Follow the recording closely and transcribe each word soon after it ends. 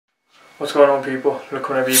What's going on, people?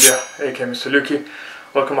 Lukman Abibia, aka Mr. Luki.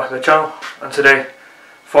 Welcome back to the channel, and today,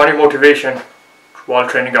 finding motivation while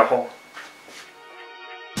training at home.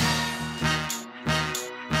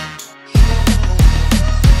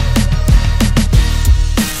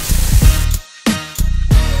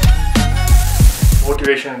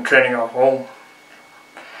 Motivation and training at home.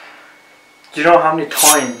 Do you know how many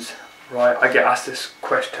times, right, I get asked this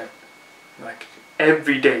question? Like,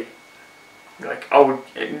 every day. Like, I would,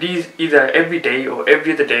 either every day or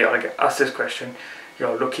every other day, I get asked this question.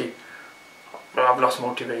 Yo, Lucky, I've lost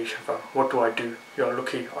motivation, fam. What do I do? Yo,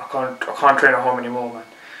 Lucky, I can't train at home anymore, man.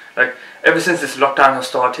 Like, ever since this lockdown has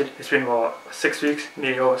started, it's been about 6 weeks,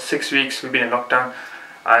 nearly over 6 weeks we've been in lockdown,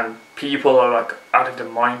 and people are like out of their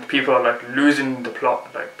mind. People are like losing the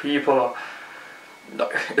plot. Like, people are,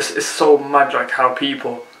 like, it's so mad, like how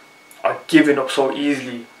people are giving up so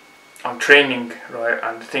easily on training, right,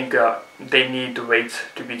 and think that they need the weights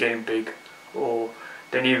to be getting big, or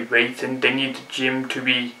they need weights and they need the gym to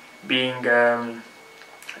be being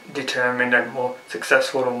determined and more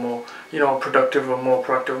successful, or more, you know, productive or more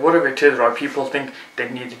proactive, whatever it is, right? People think they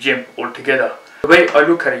need the gym altogether. The way I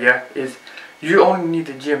look at it, yeah, is you only need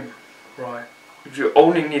the gym, right? You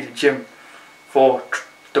only need the gym for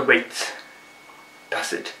the weights.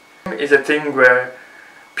 That's it. It's a thing where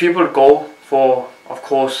people go for, of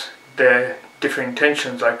course, their different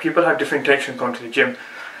intentions. Like, people have different intentions going to the gym.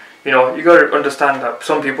 You know, you got to understand that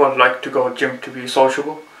some people like to go gym to be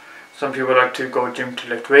sociable. Some people like to go gym to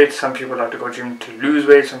lift weights. Some people like to go gym to lose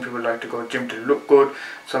weight. Some people like to go gym to look good.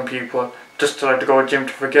 Some people just like to go gym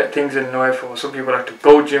to forget things in life. Or some people like to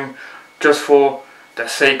go gym just for the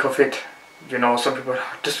sake of it. You know, some people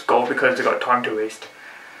just go because they got time to waste.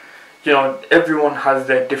 You know, everyone has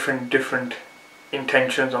their different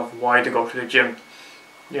intentions of why they go to the gym.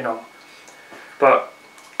 You know, but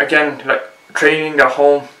again, like training at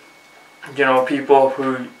home, you know, people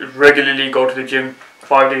who regularly go to the gym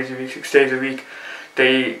 5 days a week, 6 days a week,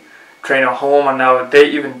 they train at home, and now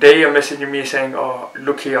they are messaging me saying, oh,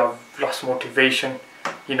 look here, I've lost motivation,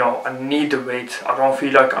 you know, I need the weights, I don't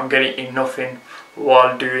feel like I'm getting enough in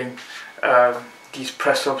while doing these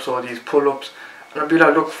press-ups or these pull-ups. And I'll be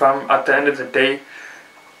like, look fam, at the end of the day,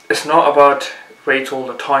 it's not about weights all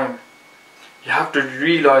the time. You have to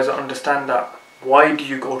realise and understand that why do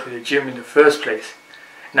you go to the gym in the first place?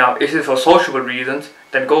 Now, if it's for sociable reasons,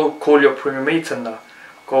 then go call your mates and that.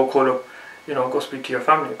 Go call up, you know, go speak to your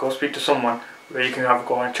family, go speak to someone where you can have a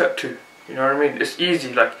go and chat to. You know what I mean? It's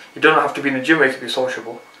easy. Like, you don't have to be in the gym to be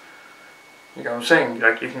sociable. You know what I'm saying?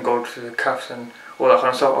 Like, you can go to the cafes and all that kind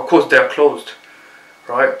of stuff. Of course, they're closed,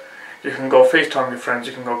 right? You can go FaceTime your friends.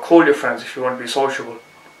 You can go call your friends if you want to be sociable.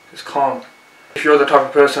 It's calm. If you're the type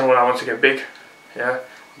of person who wants to get big, yeah,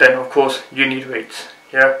 then of course you need weights,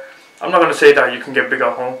 yeah. I'm not going to say that you can get big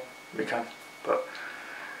at home. We can, but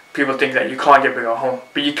people think that you can't get big at home.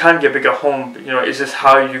 But you can get big at home. You know, it's just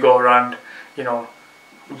how you go around, you know,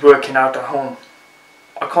 working out at home.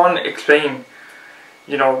 I can't explain,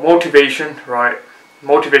 you know, motivation, right?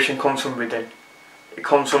 Motivation comes from within. It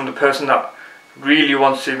comes from the person that really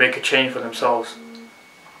wants to make a change for themselves.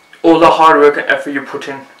 All the hard work and effort you put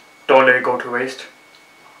in, don't let it go to waste.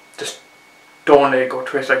 Just don't let it go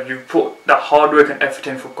to waste. Like, you put that hard work and effort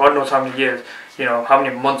in for God knows how many years, you know, how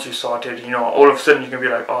many months you started, you know, all of a sudden you can be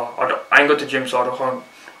like, oh, I ain't got the gym, so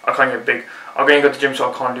I can't get big. I ain't got the gym, so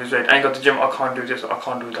I can't lose weight. I ain't got the gym, I can't do this, I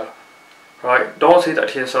can't do that. Right? Don't say that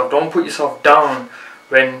to yourself. Don't put yourself down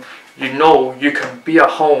when you know you can be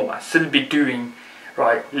at home and still be doing,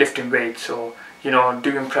 right, lifting weights, or, you know,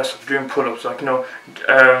 doing press-ups, doing pull-ups, like, you know,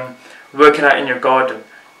 working out in your garden,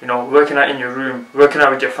 you know, working out in your room, working out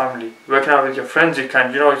with your family, working out with your friends. You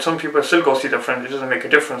can, you know, some people still go see their friends. It doesn't make a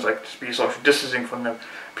difference, like, just be social distancing from them.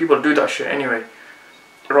 People do that shit anyway,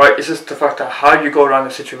 right? It's just the fact that how you go around the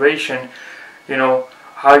situation, you know,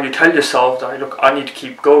 how you tell yourself that, look, I need to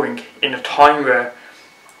keep going in a time where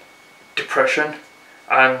depression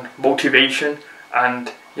and motivation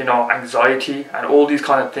and, you know, anxiety and all these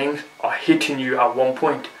kind of things are hitting you at one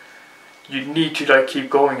point. You need to, like, keep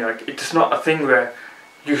going. Like, it's not a thing where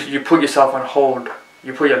you put yourself on hold,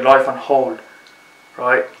 you put your life on hold,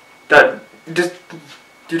 right? That just,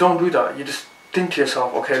 you don't do that. You just think to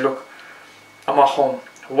yourself, okay, look, I'm at home,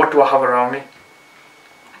 what do I have around me?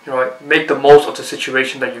 Right? Make the most of the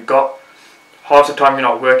situation that you got. Half the time you're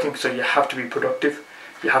not working, so you have to be productive.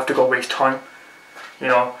 You have to go waste time. You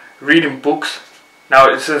know, reading books. Now,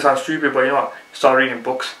 it sounds stupid, but you know what? Start reading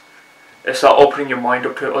books. Start opening your mind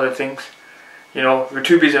up to other things. You know, we're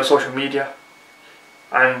too busy on social media,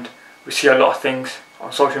 and we see a lot of things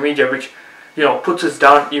on social media which, you know, puts us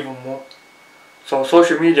down even more. So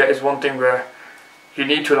social media is one thing where you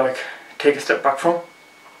need to, like, take a step back from,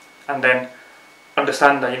 and then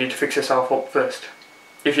understand that you need to fix yourself up first.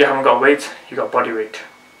 If you haven't got weights, you got body weight.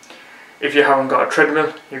 If you haven't got a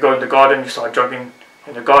treadmill, you go in the garden, you start jogging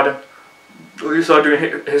in the garden, or you start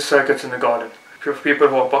doing his circuits in the garden. For people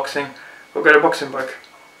who are boxing, go get a boxing bag,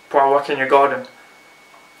 put a whack in your garden.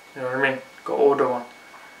 You know what I mean? Go order one.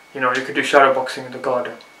 You know, you could do shadow boxing in the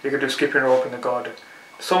garden. You could do skipping rope in the garden.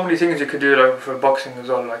 So many things you could do like for boxing as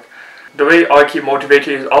well. Like the way I keep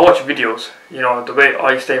motivated is I watch videos. You know, the way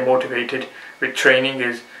I stay motivated with training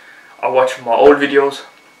is I watch my old videos.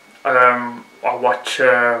 I watch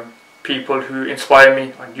people who inspire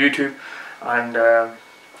me on YouTube, and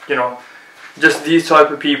you know, just these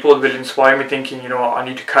type of people will inspire me, thinking, you know, I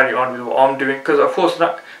need to carry on with what I'm doing. Because of course,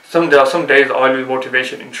 there are some days I lose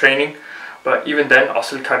motivation in training, but even then I'll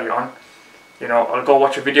still carry on. You know, I'll go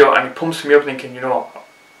watch a video and it pumps me up, thinking, you know,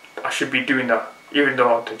 I should be doing that. Even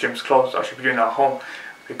though the gym's closed, I should be doing that at home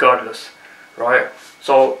regardless, right?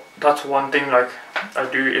 So that's one thing like I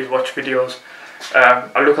do, is watch videos.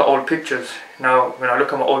 I look at old pictures. Now when I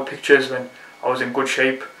look at my old pictures when I was in good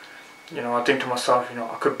shape, you know, I think to myself, you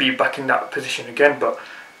know, I could be back in that position again, but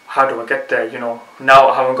how do I get there? You know, now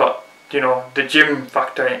I haven't got, you know, the gym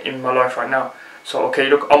factor in my life right now. So okay,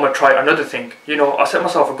 look, I'm gonna try another thing. You know, I set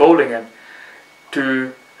myself a goal again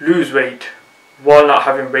to lose weight while not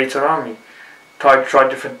having weights around me. Try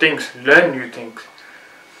different things, learn new things.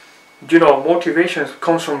 You know, motivation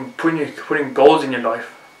comes from putting goals in your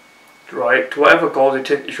life, right? To whatever goals it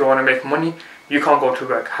is. If you want to make money, you can't go to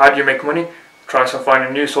work. How do you make money? Try to find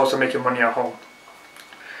a new source of making money at home.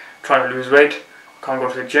 Trying to lose weight, can't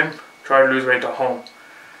go to the gym. Try to lose weight at home.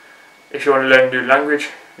 If you want to learn a new language,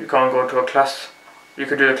 you can't go to a class. You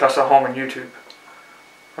could do the class at home on YouTube.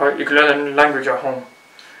 Right? You can learn a new language at home.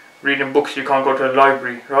 Reading books, you can't go to a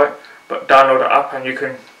library, right? But download an app and you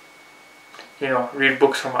can, you know, read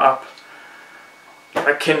books from an app,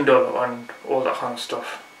 like Kindle and all that kind of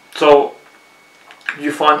stuff. So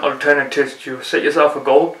you find alternatives. You set yourself a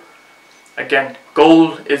goal. Again,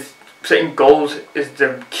 setting goals is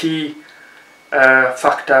the key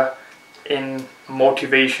factor in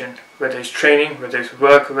motivation. Whether it's training, whether it's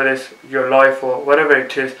work, whether it's your life or whatever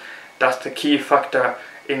it is, that's the key factor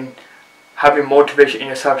in having motivation in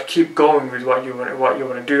yourself to keep going with what you want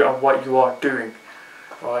to do and what you are doing,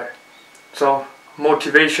 right? So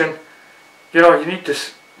motivation, you know, you need to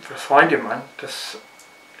just find it, man. Just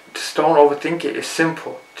don't overthink it. It's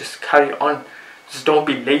simple. Just carry on. Just don't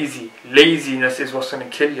be lazy. Laziness is what's going to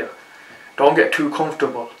kill you. Don't get too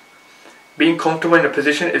comfortable. Being comfortable in a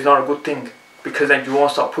position is not a good thing, because then you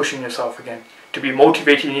won't start pushing yourself again. To be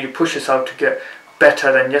motivated, you need to push yourself to get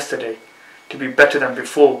better than yesterday, to be better than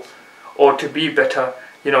before, or to be better,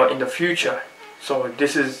 you know, in the future. So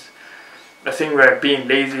this is a thing where being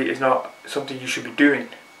lazy is not something you should be doing.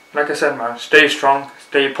 Like I said, man, stay strong,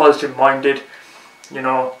 stay positive minded, you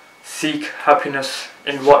know, seek happiness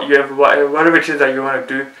in whatever it is that you want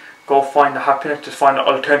to do. Go find the happiness, just find an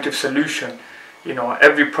alternative solution. You know,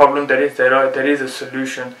 every problem there is a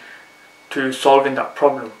solution to solving that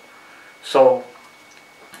problem. So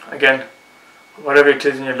again, whatever it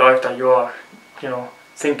is in your life that you are, you know,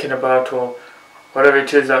 thinking about, or whatever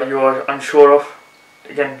it is that you are unsure of,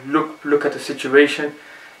 again, look at the situation,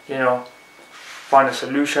 you know, find a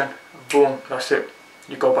solution, boom, that's it.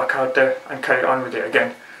 You go back out there and carry on with it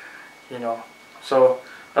again, you know. So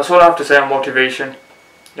that's what I have to say on motivation.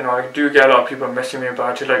 You know, I do get a lot of people messaging me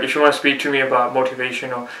about it. Like, if you want to speak to me about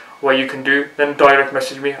motivation or what you can do, then direct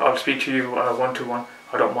message me. I'll speak to you one-to-one.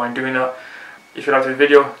 I don't mind doing that. If you like this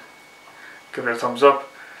video, give it a thumbs up,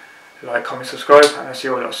 like, comment, subscribe, and I'll see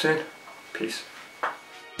you all soon. Peace.